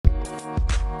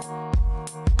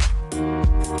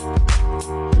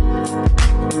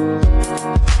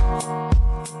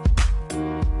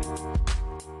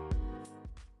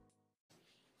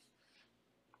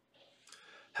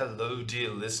Hello,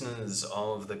 dear listeners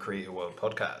of the Create Your World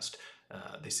podcast.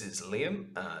 This is Liam.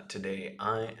 Today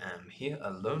I am here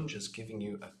alone, just giving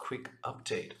you a quick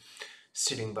update.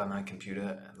 Sitting by my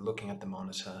computer and looking at the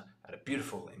monitor at a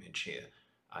beautiful image here.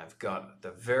 I've got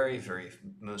the very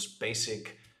most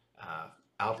basic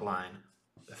outline,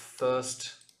 the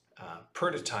first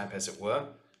prototype, as it were,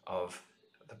 of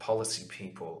the Policy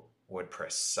People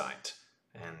WordPress site.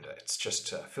 And it's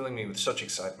just filling me with such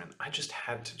excitement. I just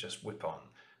had to just whip on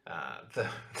the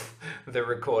the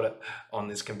recorder on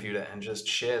this computer and just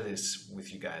share this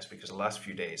with you guys, because the last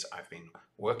few days I've been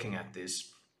working at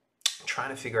this, trying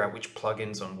to figure out which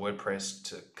plugins on WordPress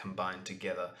to combine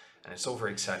together, and it's all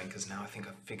very exciting because now I think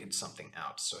I've figured something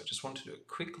out. So I just want to do a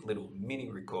quick little mini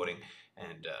recording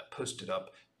and post it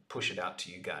up, push it out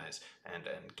to you guys, and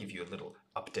give you a little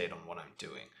update on what I'm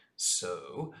doing.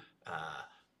 So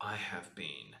I have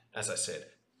been, as I said,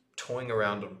 toying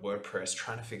around on WordPress,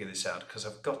 trying to figure this out, because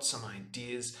I've got some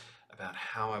ideas about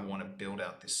how I want to build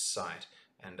out this site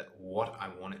and what I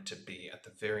want it to be at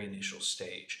the very initial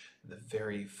stage, the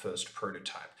very first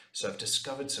prototype. So I've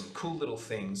discovered some cool little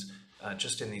things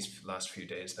just in these last few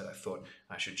days that I thought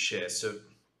I should share. So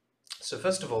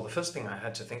first of all, the first thing I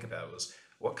had to think about was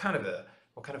what kind of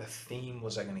a theme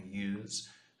was I going to use,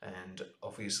 and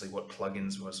obviously what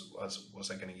plugins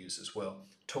was I going to use as well.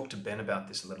 Talked to Ben about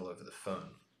this a little over the phone,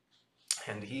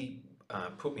 and he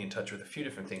put me in touch with a few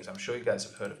different things. I'm sure you guys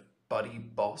have heard of Buddy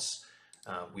Boss,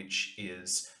 which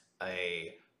is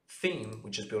a theme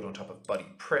which is built on top of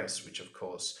BuddyPress, which of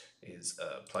course is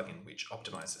a plugin which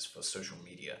optimizes for social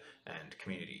media and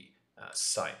community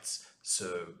sites.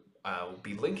 So I'll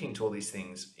be linking to all these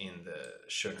things in the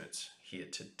show notes here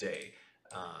today.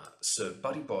 So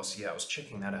Buddy Boss, yeah, I was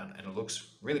checking that out, and it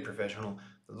looks really professional.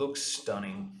 It looks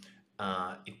stunning.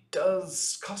 It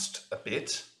does cost a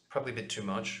bit, probably a bit too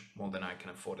much, more than I can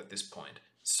afford at this point.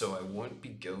 So I won't be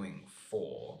going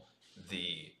for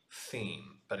the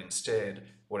theme, but instead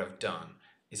what I've done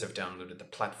is I've downloaded the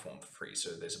platform for free.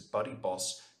 So there's a Buddy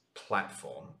Boss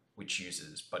platform which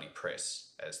uses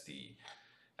BuddyPress as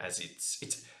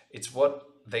it's what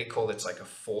they call, it's like a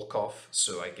fork off.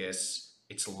 So I guess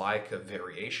it's like a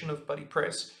variation of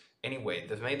BuddyPress. Anyway,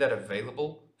 they've made that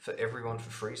available for everyone for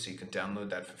free, so you can download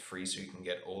that for free, so you can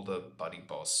get all the Buddy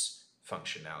Boss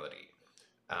functionality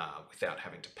without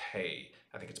having to pay.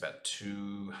 I think it's about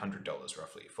 $200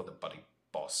 roughly for the Buddy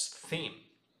Boss theme.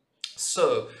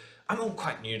 So I'm all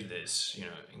quite new to this,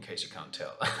 in case you can't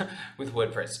tell, with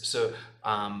WordPress. So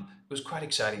it was quite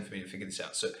exciting for me to figure this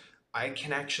out. So I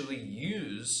can actually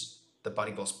use the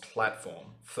Buddy Boss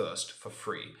platform first for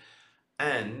free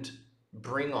and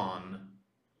bring on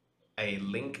a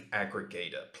link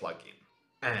aggregator plugin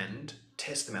and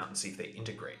test them out and see if they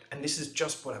integrate. And this is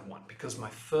just what I want, because my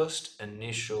first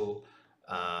initial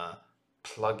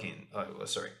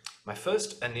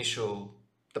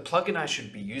the plugin I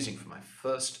should be using for my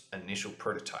first initial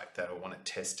prototype that I want to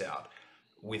test out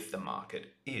with the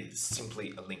market is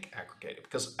simply a link aggregator.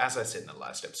 Because as I said in the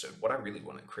last episode, what I really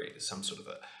want to create is some sort of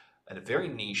a very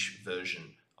niche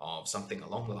version of something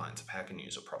along the lines of Hacker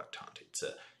News or Product Hunt. It's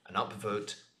an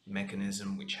upvote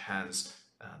mechanism which has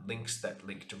links that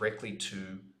link directly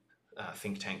to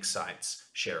think tank sites,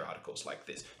 share articles like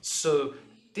this. So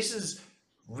this is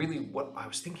really what I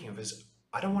was thinking of, is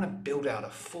I don't want to build out a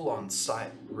full-on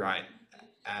site right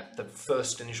at the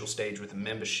first initial stage with a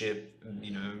membership,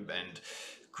 and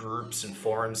groups and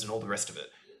forums and all the rest of it.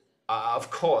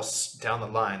 Of course, down the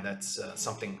line, that's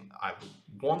something I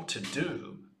would want to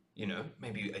do,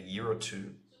 maybe a year or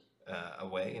two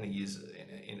away,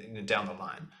 down the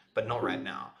line, but not right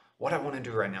now. What I want to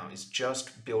do right now is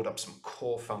just build up some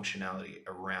core functionality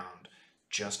around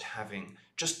just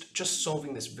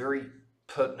solving this very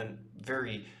pertinent,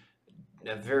 very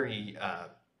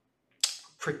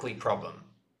prickly problem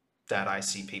that I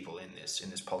see people in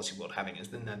this policy world having, is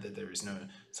that there is no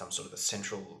some sort of a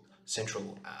central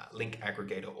link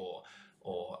aggregator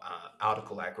or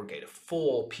article aggregator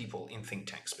for people in think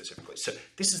tanks specifically. So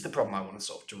this is the problem I want to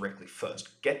solve directly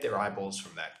first. Get their eyeballs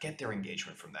from that, get their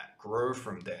engagement from that, grow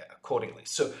from there accordingly.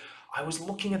 So I was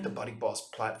looking at the Buddy Boss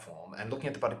platform and looking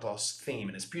at the Buddy Boss theme,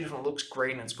 and it's beautiful, it looks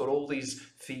great, and it's got all these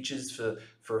features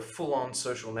for a full-on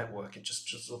social network. It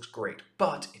just looks great,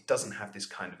 but it doesn't have this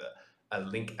kind of a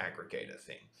link aggregator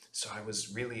thing. So I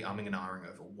was really umming and ahhing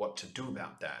over what to do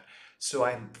about that. So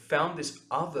I found this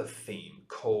other theme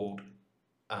called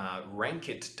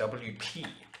Rankit WP,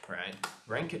 right?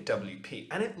 Rankit WP,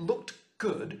 and it looked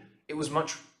good. It was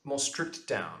much more stripped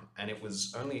down, and it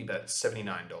was only about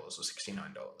 $79 or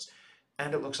 $69,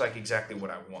 and it looks like exactly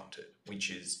what I wanted,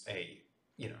 which is a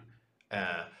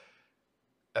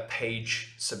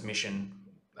page submission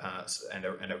and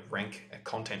a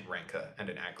content ranker and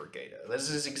an aggregator. This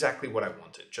is exactly what I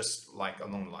wanted, just like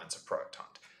along the lines of Product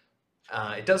Hunt.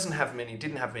 It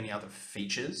didn't have many other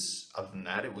features other than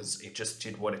that. It just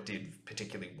did what it did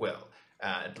particularly well,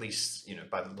 at least, you know,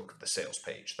 by the look of the sales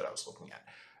page that I was looking at.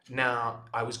 Now,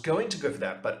 I was going to go for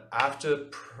that, but after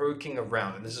poking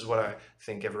around, and this is what I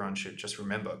think everyone should just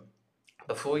remember,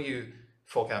 before you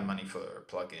fork out money for a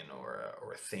plugin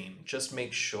or a theme, just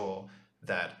make sure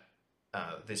that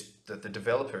that the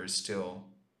developer is still,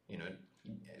 you know,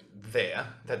 there,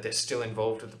 that they're still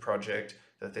involved with the project,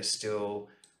 that they're still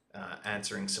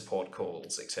answering support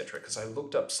calls, etc. Because I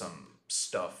looked up some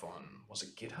stuff on, was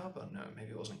it GitHub? Or no, maybe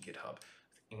it wasn't GitHub.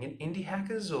 Indie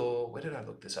Hackers, or where did I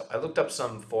look this up? I looked up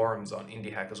some forums on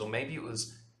Indie Hackers, or maybe it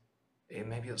was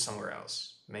somewhere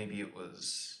else. Maybe it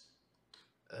was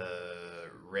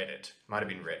Reddit. Might have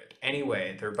been Reddit.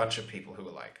 Anyway, there are a bunch of people who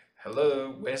were like,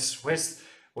 "Hello, where's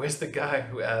the guy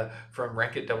who from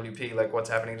Rankit WP? Like, what's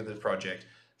happening to this project?"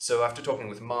 So after talking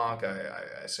with Mark,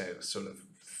 I sort of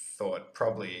thought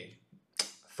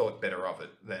better of it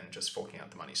than just forking out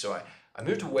the money. So I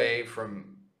moved away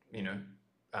from, you know,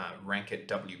 Rankit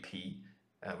WP,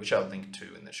 which I'll link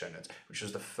to in the show notes, which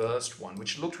was the first one,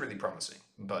 which looked really promising,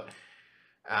 but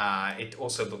it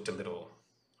also looked a little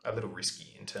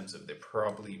risky in terms of there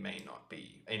probably may not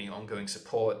be any ongoing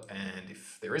support, and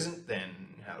if there isn't,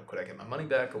 then how could I get my money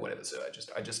back or whatever. So I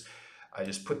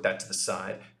just put that to the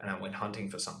side, and I went hunting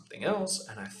for something else,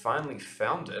 and I finally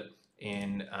found it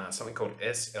in something called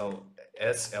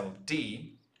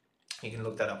SLD. You can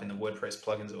look that up in the WordPress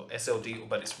plugins, or SLD,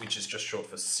 but which is just short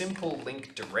for Simple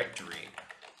Link Directory.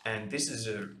 And this is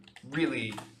a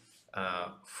really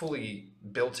fully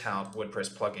built out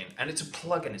WordPress plugin, and it's a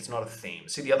plugin, it's not a theme.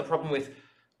 See, the other problem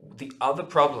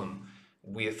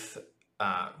with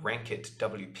Rankit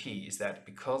WP is that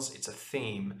because it's a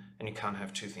theme and you can't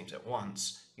have two themes at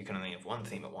once, you can only have one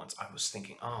theme at once. I was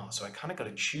thinking, oh, so I kind of got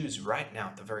to choose right now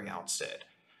at the very outset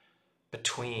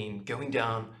between going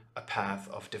down a path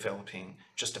of developing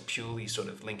just a purely sort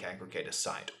of link aggregator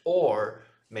site or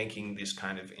making this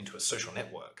kind of into a social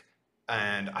network.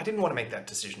 And I didn't want to make that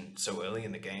decision so early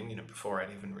in the game, you know, before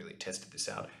I'd even really tested this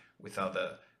out with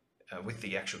with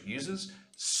the actual users.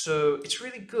 So it's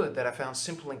really good that I found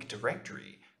Simple Link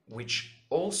Directory, which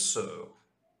also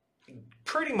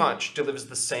pretty much delivers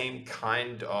the same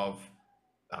kind of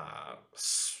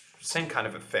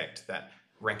effect that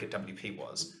Rankit WP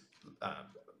was,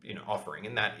 you know, offering,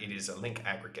 in that it is a link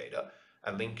aggregator,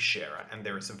 a link sharer, and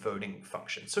there is a voting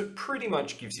function. So it pretty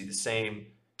much gives you the same.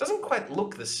 Doesn't quite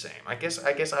look the same. I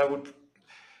guess I would,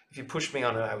 if you push me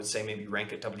on it, I would say maybe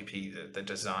Rankit WP, the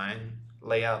design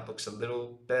layout looks a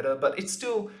little better, but it's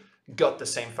still got the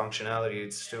same functionality.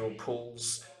 It still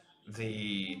pulls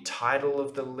the title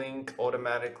of the link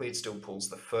automatically. It still pulls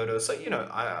the photo. So, you know,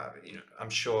 I'm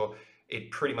sure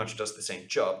it pretty much does the same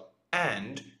job.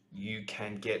 And you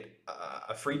can get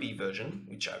a freebie version,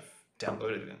 which I've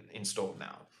downloaded and installed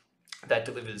now, that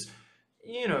delivers,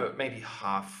 you know, maybe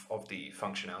half of the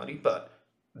functionality, but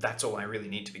that's all I really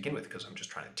need to begin with, because I'm just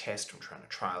trying to test, I'm trying to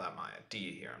trial out my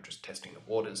idea here, I'm just testing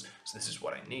the waters, so this is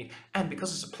what I need. And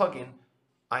because it's a plugin,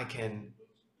 I can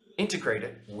integrate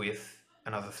it with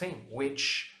another theme,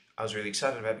 which I was really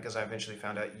excited about, because I eventually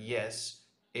found out, yes,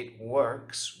 it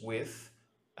works with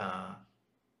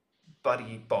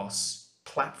BuddyBoss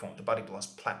platform, the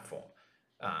BuddyBoss platform.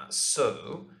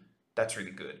 So that's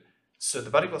really good. So the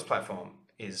BuddyBoss platform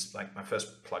is like my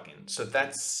first plugin. So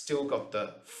that's still got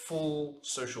the full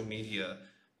social media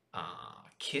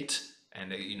kit,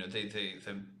 and you know,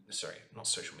 sorry, not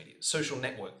social media, social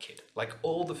network kit. Like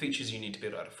all the features you need to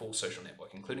build out a full social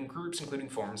network, including groups, including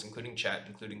forums, including chat,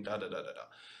 including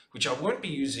which I won't be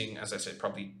using, as I said,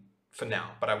 probably for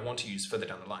now, but I want to use further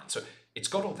down the line. So it's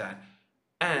got all that,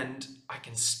 and I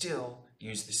can still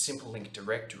use the Simple Link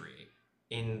Directory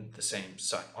in the same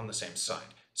site, on the same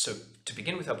site. So to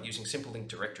begin with, I'll be using Simple Link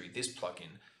Directory, this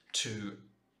plugin, to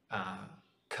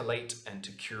collate and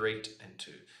to curate and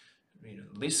to, you know,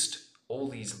 list all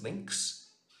these links.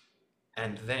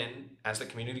 And then as the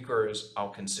community grows, I'll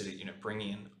consider, you know, bringing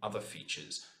in other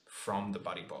features from the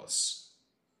BuddyBoss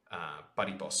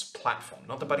platform,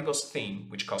 not the BuddyBoss theme,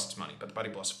 which costs money, but the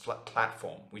BuddyBoss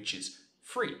platform, which is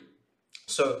free.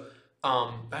 So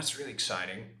that's really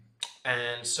exciting.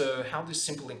 And so how this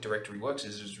Simple Link Directory works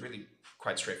is really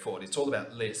quite straightforward. It's all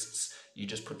about lists. You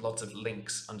just put lots of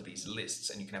links under these lists,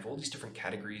 and you can have all these different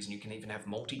categories, and you can even have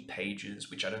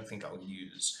multi-pages, which I don't think I'll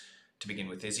use to begin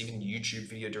with. There's even YouTube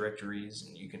video directories,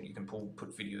 and you can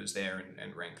put videos there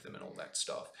and rank them and all that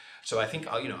stuff. So I think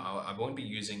I won't be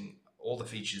using all the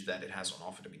features that it has on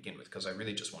offer to begin with, because I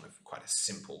really just want quite a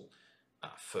simple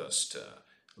first,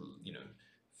 you know,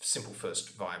 simple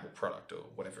first viable product or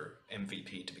whatever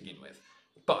MVP to begin with.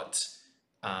 But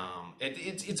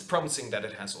it's promising that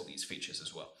it has all these features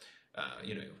as well.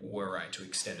 You know, were I to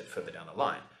extend it further down the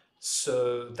line.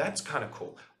 So that's kind of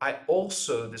cool.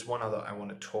 There's one other I want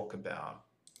to talk about,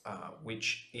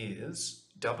 which is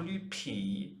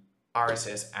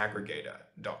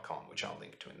wprssaggregator.com, which I'll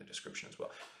link to in the description as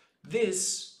well.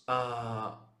 This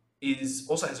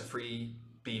also has a free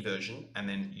B version, and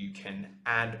then you can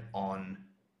add on.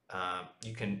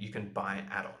 You can buy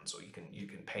add-ons, or you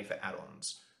can pay for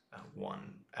add-ons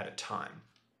one at a time.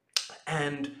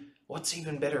 And what's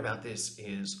even better about this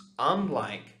is,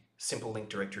 unlike Simple Link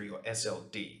Directory or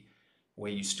SLD,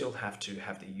 where you still have to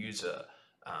have the user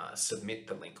submit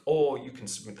the link, or you can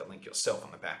submit the link yourself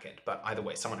on the back end. But either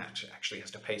way, someone actually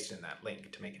has to paste in that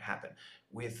link to make it happen.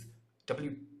 With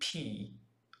WP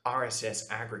RSS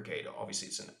Aggregator, obviously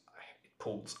it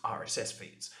pulls RSS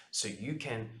feeds, so you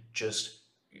can just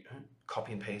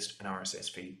copy and paste an RSS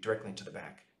feed directly into the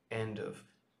back end of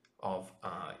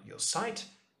your site,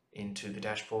 into the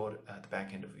dashboard at the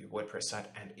back end of your WordPress site,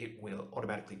 and it will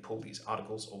automatically pull these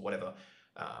articles or whatever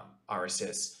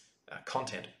RSS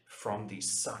content from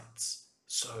these sites.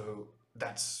 So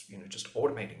that's, just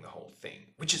automating the whole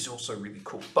thing, which is also really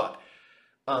cool. But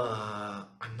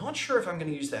I'm not sure if I'm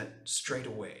going to use that straight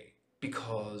away,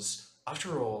 because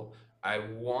after all, I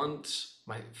want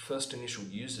my first initial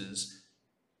users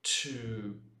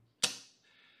to,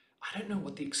 I don't know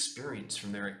what the experience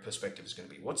from their perspective is going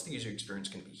to be. What's the user experience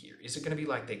going to be here? Is it going to be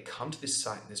like they come to this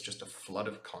site and there's just a flood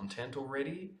of content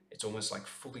already? It's almost like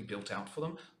fully built out for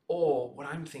them. Or what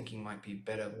I'm thinking might be a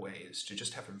better way is to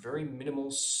just have a very minimal,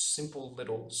 simple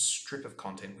little strip of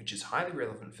content, which is highly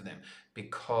relevant for them,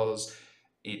 because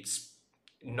it's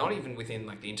not even within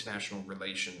like the international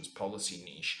relations policy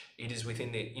niche. It is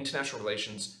within the international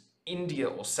relations India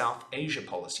or South Asia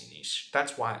policy niche.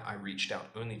 That's why I reached out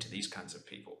only to these kinds of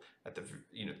people at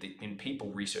in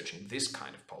people researching this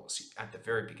kind of policy at the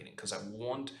very beginning, because I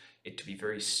want it to be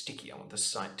very sticky. I want the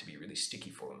site to be really sticky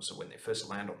for them. So when they first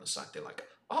land on the site, they're like,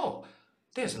 oh,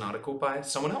 there's an article by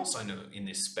someone else I know in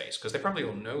this space, because they probably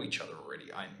all know each other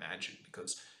already, I imagine,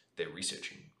 because they're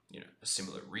researching, a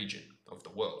similar region of the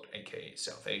world, aka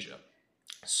South Asia.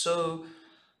 So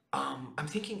I'm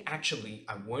thinking actually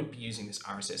I won't be using this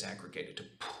RSS aggregator to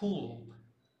pull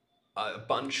a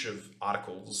bunch of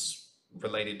articles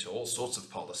related to all sorts of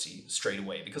policy straight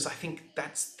away, because I think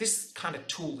this kind of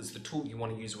tool is the tool you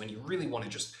want to use when you really want to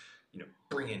just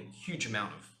bring in huge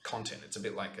amount of content. It's a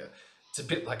bit like a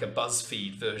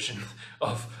BuzzFeed version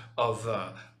of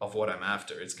what I'm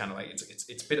after. It's kind of like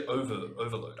it's a bit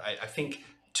overload. I think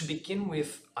to begin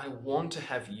with, I want to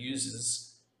have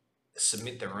users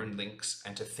submit their own links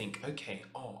and to think, okay,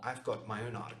 oh, I've got my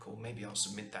own article, maybe I'll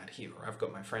submit that here, or I've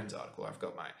got my friend's article, I've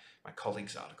got my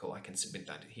colleague's article, I can submit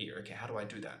that here. Okay, how do I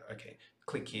do that? Okay,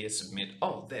 click here, submit.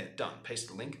 Oh, there, done. Paste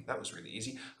the link. That was really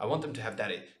easy. I want them to have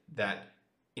that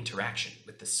interaction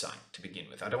with the site to begin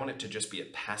with. I don't want it to just be a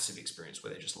passive experience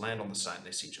where they just land on the site and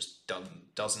they see just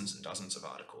dozens and dozens of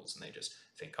articles and they just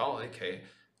think, oh, okay,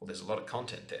 well, there's a lot of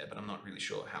content there, but I'm not really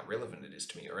sure how relevant it is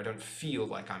to me, or I don't feel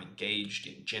like I'm engaged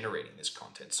in generating this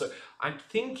content. So I'm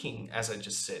thinking, as I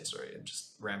just said, sorry, I'm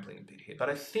just rambling a bit here, but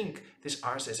I think this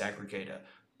RSS aggregator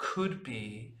could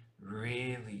be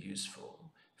really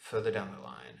useful further down the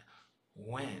line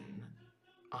when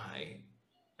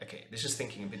okay, this is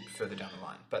thinking a bit further down the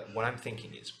line, but what I'm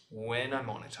thinking is when I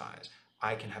monetize,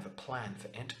 I can have a plan for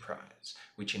enterprise,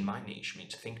 which in my niche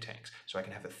means think tanks. So I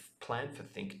can have a plan for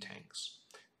think tanks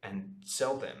and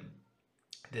sell them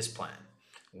this plan,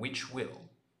 which will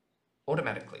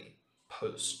automatically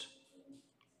post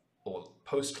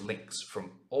links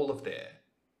from all of their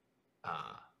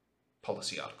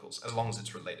policy articles, as long as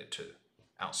it's related to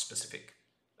our specific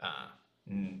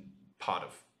part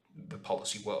of the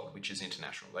policy world, which is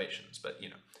international relations. But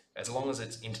as long as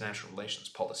it's international relations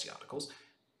policy articles,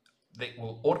 they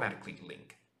will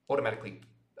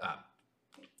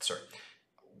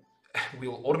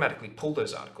we'll automatically pull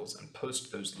those articles and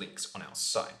post those links on our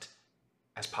site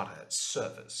as part of that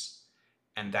service.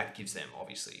 And that gives them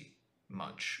obviously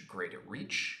much greater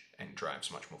reach and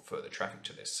drives much more further traffic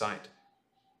to their site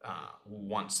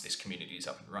once this community is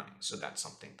up and running. So that's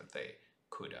something that they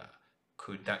could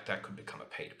become a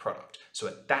paid product. So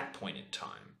at that point in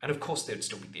time, and of course there'd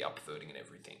still be the upvoting and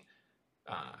everything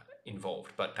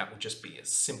involved, but that would just be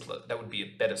that would be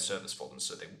a better service for them.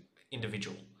 So the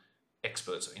individual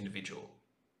experts or individual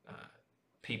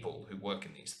people who work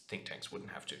in these think tanks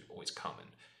wouldn't have to always come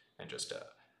and just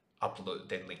upload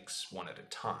their links one at a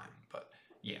time, but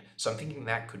Yeah, so I'm thinking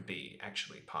that could be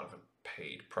actually part of a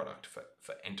paid product for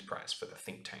enterprise, for the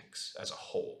think tanks as a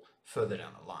whole, further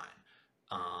down the line.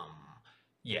 Um,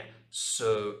 yeah,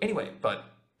 so anyway, but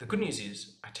the good news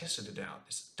is I tested it out,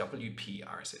 this WP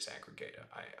RSS aggregator.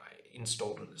 I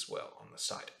installed it as well on the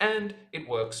site, and it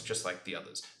works just like the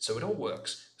others. So it all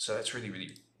works, so that's really,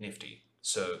 really nifty.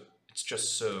 So it's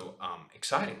just so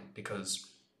exciting because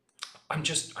I'm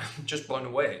just blown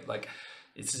away. Like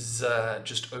this is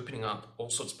just opening up all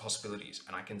sorts of possibilities,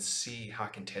 and I can see how I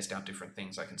can test out different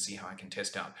things. I can see how I can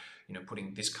test out,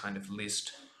 putting this kind of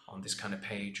list on this kind of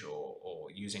page, or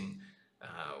using,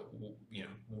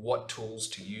 what tools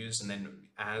to use, and then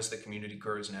as the community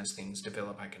grows and as things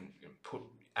develop, I can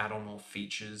add on more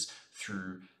features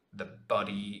through the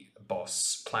Buddy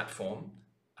Boss platform,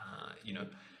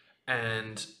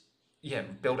 and yeah,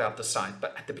 build out the site.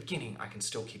 But at the beginning, I can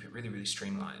still keep it really, really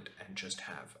streamlined and just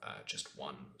have just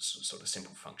one sort of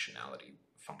simple function,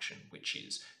 which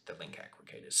is the link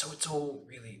aggregator. So it's all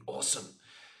really awesome.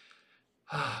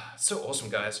 So awesome,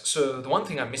 guys. So the one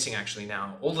thing I'm missing actually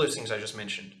now, all those things I just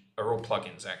mentioned are all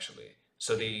plugins actually.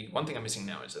 So the one thing I'm missing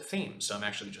now is a theme. So I'm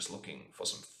actually just looking for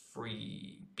some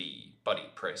freebie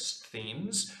BuddyPress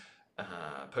themes.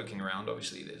 Poking around,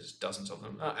 obviously there's dozens of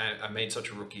them. I made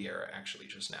such a rookie error actually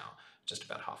just now, just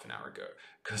about half an hour ago,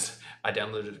 because I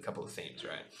downloaded a couple of themes,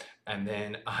 right? And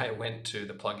then I went to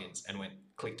the plugins and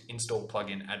clicked install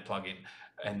plugin, add plugin,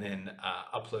 and then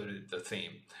uploaded the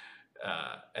theme.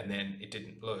 And then it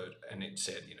didn't load, and it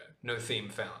said, no theme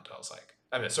found. I was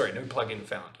like, sorry, no plugin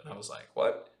found. And I was like,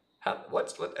 what?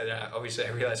 What? And obviously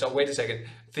I realized, oh, wait a second,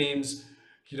 themes,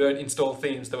 you don't install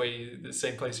themes the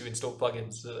same place you install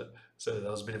plugins. So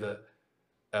that was a bit of a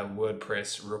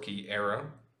WordPress rookie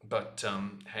error. But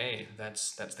hey,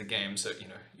 that's the game. So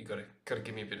you gotta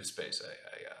give me a bit of space. I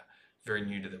very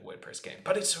new to the WordPress game,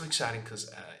 but it's so exciting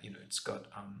because it's got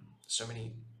so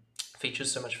many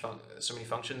features, so much fun, so many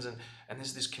functions, and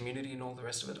there's this community and all the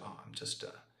rest of it. Oh, I'm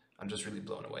just really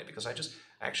blown away because I just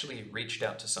actually reached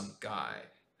out to some guy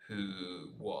who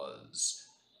was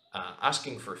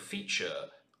asking for a feature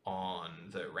on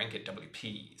the Rankit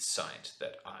WP site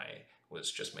that I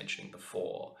was just mentioning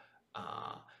before,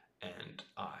 and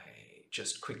I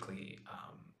just quickly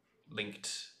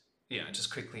linked. Yeah, I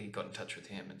just quickly got in touch with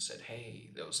him and said,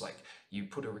 hey, there was like, you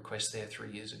put a request there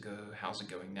 3 years ago, how's it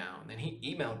going now? And then he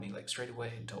emailed me like straight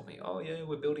away and told me, oh yeah,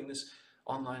 we're building this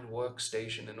online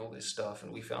workstation and all this stuff,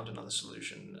 and we found another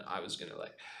solution. I was gonna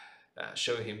like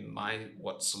show him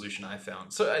what solution I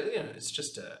found. So it's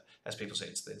just as people say,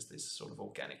 there's this sort of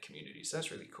organic community. So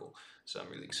that's really cool. So I'm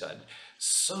really excited.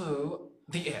 So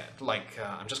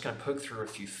I'm just gonna poke through a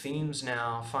few themes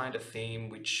now, find a theme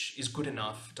which is good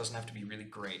enough. It doesn't have to be really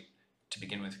great to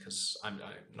begin with, because I'm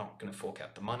not gonna fork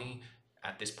out the money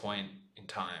at this point in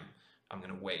time. I'm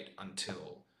gonna wait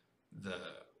until the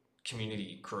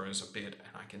community grows a bit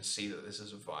and I can see that this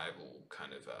is a viable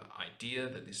kind of idea,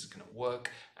 that this is going to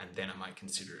work, and then I might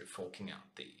consider forking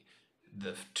out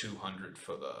the 200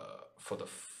 for the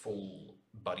full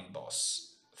Buddy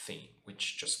Boss theme,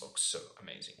 which just looks so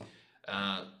amazing.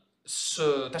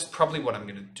 So that's probably what I'm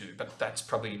going to do, but that's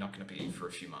probably not going to be for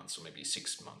a few months, or maybe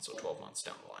 6 months or 12 months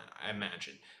down the line, I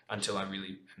imagine, until I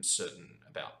really am certain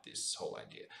about this whole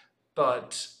idea.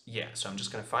 But yeah, so I'm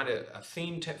just going to find a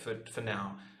theme for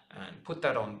now, and put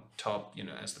that on top,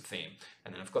 as the theme.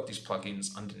 And then I've got these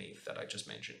plugins underneath that I just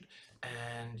mentioned.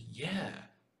 And yeah,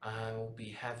 we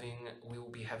will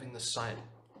be having the site,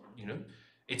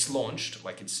 it's launched,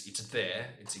 like it's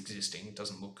there, it's existing. It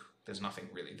doesn't look, there's nothing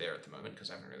really there at the moment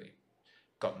because I haven't really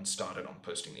gotten started on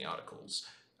posting the articles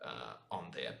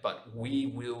on there. But we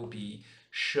will be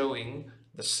showing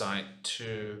the site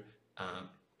to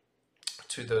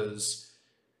those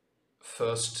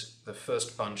the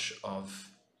first bunch of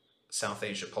South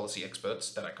Asia policy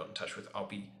experts that I got in touch with. I'll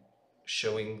be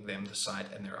showing them the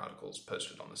site and their articles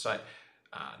posted on the site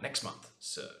next month,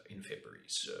 so in February.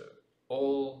 So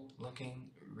all looking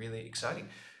really exciting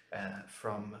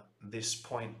from this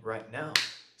point right now.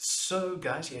 So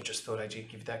guys, yeah, just thought I'd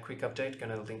give you that quick update.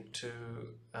 Gonna link to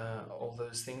all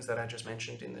those things that I just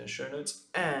mentioned in the show notes,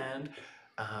 and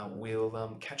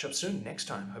we'll catch up soon next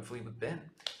time, hopefully with Ben.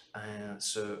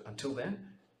 So until then,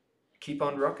 keep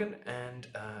on rocking, and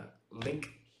link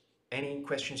any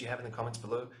questions you have in the comments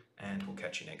below, and we'll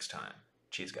catch you next time.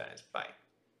 Cheers guys, bye.